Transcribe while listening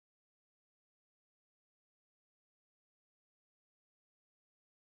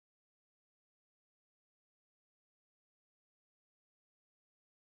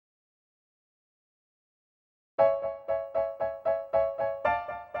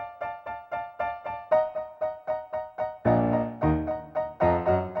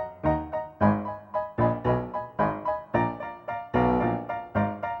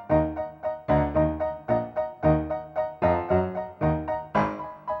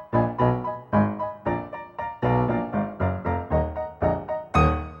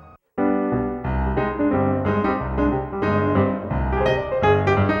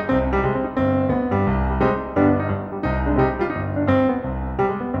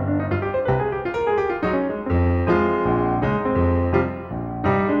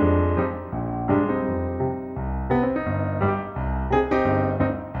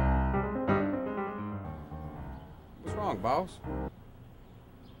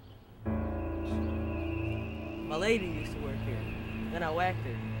My lady used to work here. Then I whacked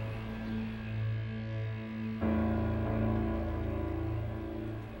her.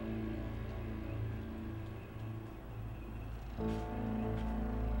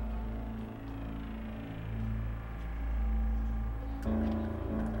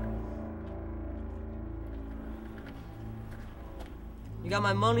 You got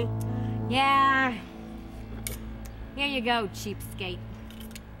my money? Yeah. Here you go, cheapskate.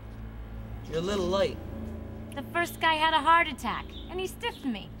 You're a little late. The first guy had a heart attack, and he stiffed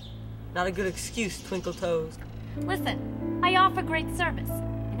me. Not a good excuse, Twinkle Toes. Listen, I offer great service,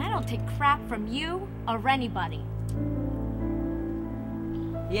 and I don't take crap from you or anybody.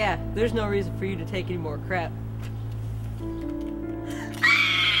 Yeah, there's no reason for you to take any more crap.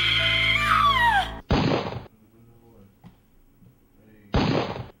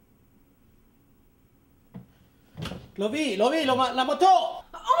 Lo vi, la mató.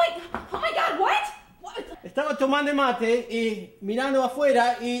 Oh my God, what? Estaba tomando mate y mirando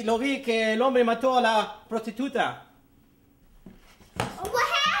afuera y lo vi que el hombre mató a la prostituta. What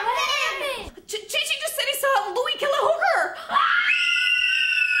happened? Chichi just said he saw Louis kill a hooker.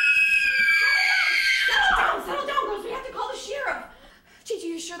 Settle down, girls. We have to call the sheriff. Chichi,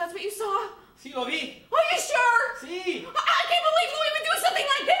 you sure that's what you saw? Sí, lo vi. Are you sure? Sí. I can't believe Louis would do something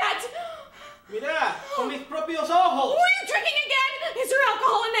like that. Mira, con mis propios ojos. Were you drinking again? Is there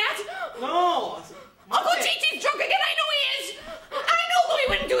alcohol in that? No. Uncle Chichi's drunk again. I know he is. I know Louis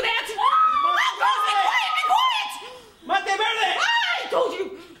wouldn't do that. Be quiet. Mate verde. I told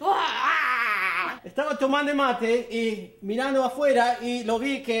you. Estaba tomando mate y mirando afuera y lo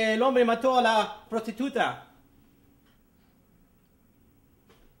vi que el hombre mató a la prostituta.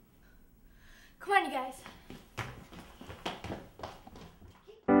 Come on, you guys.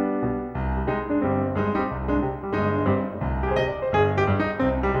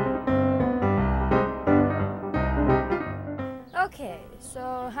 Okay,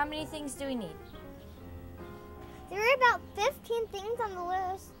 so how many things do we need? There are about 15 things on the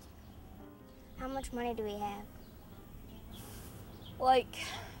list. How much money do we have? Like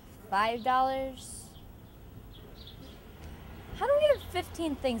 $5? How do we have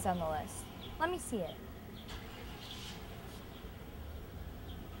 15 things on the list? Let me see it.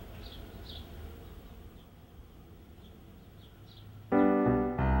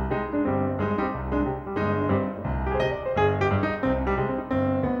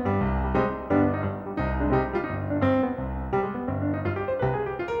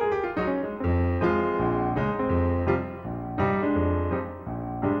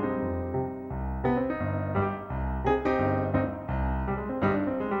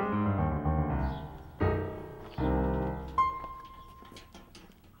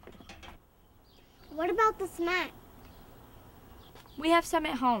 What about the cement? We have some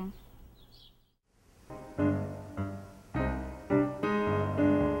at home.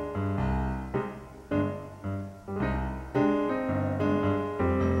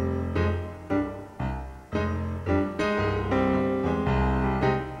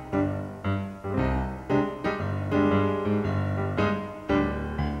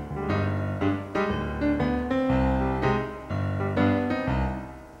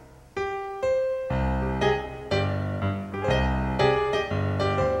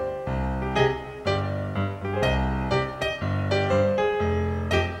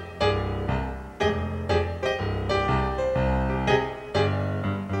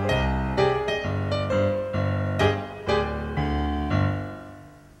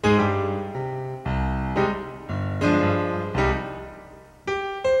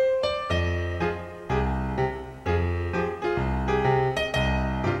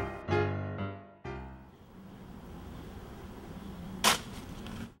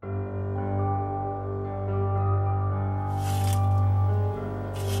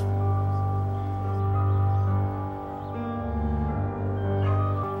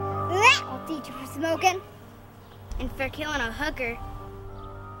 Smoking and for killing a hooker.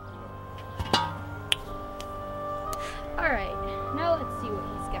 All right, now let's see what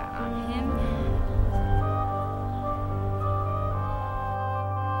he's got on him.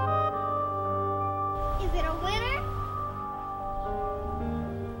 Is it a winner?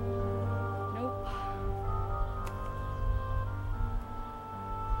 Nope.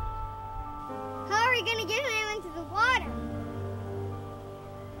 How are we gonna get him into the water?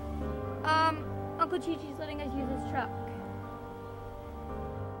 Uncle Chi-Chi's letting us use his truck.